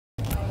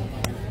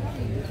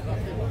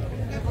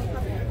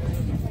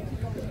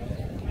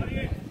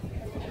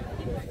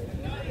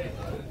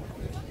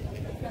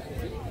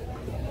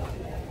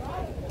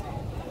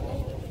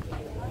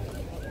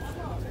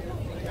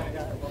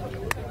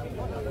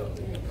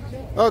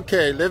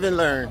Okay, live and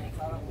learn.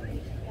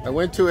 I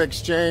went to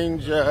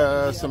exchange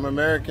some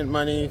American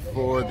money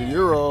for the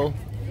euro,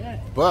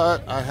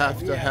 but I have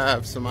to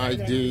have some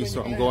ID,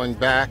 so I'm going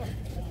back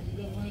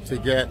to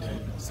get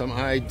some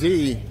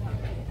ID.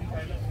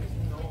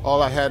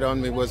 All I had on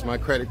me was my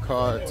credit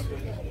card.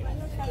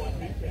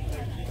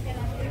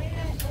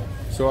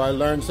 So I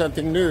learned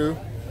something new.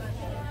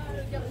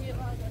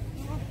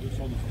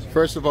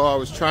 First of all, I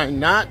was trying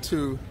not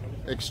to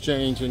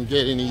exchange and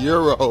get any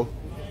euro,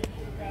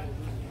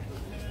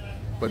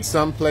 but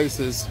some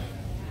places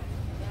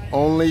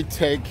only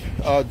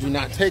do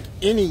not take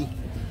any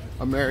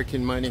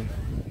American money,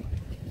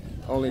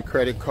 only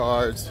credit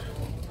cards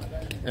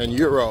and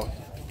euro.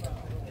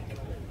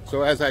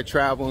 So as I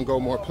travel and go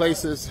more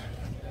places,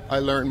 I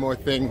learn more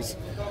things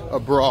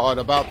abroad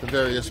about the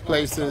various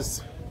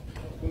places.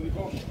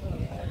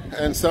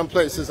 And some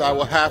places I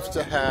will have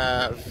to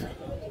have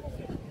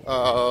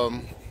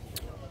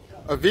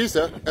a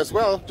visa as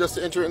well, just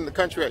to enter in the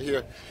country right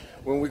here.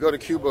 When we go to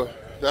Cuba,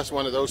 that's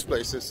one of those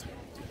places.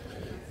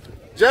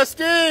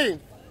 Justine,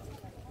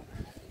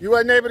 you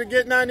wasn't able to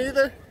get none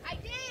either? I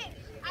did.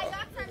 I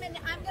got some, and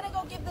I'm gonna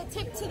go give the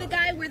tip to the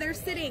guy where they're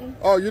sitting.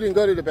 Oh, you didn't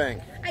go to the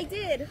bank? I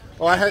did.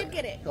 Oh, I did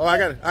get it. Oh, I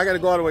got to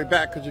go all the way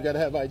back because you got to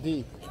have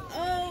ID.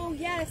 Oh,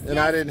 yes. And yes,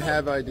 I didn't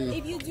have ID.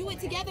 If you do it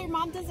together,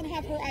 Mom doesn't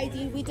have her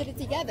ID. We did it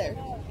together.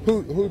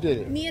 Who did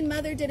it? Me and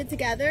Mother did it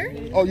together.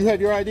 Oh, you have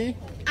your ID?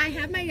 I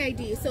have my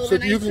ID. So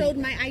then I showed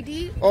my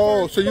ID.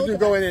 Oh, so you can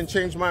go in and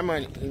change my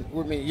money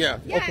with me? Yeah.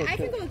 Yeah, okay, I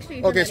can go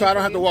exchange. Okay, so I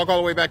don't have to walk all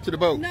the way back to the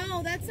boat?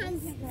 No, that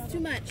sounds too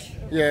much.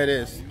 Yeah, it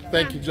is.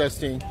 Thank you,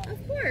 Justine.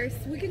 Of course.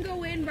 We can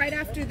go in right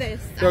after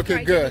this. Okay,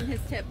 after good. I give him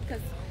his tip,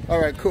 all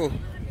right, cool.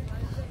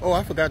 Oh,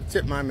 I forgot to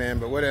tip my man,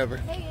 but whatever.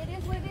 Hey, it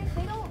is what it is.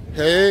 They don't.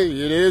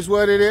 Hey, it is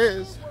what it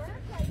is.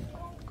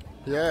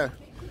 Yeah.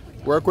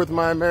 Work with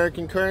my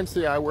American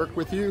currency. I work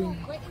with you.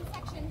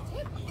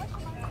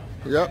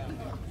 Yep.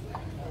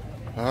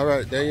 All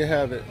right, there you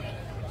have it.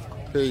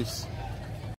 Peace.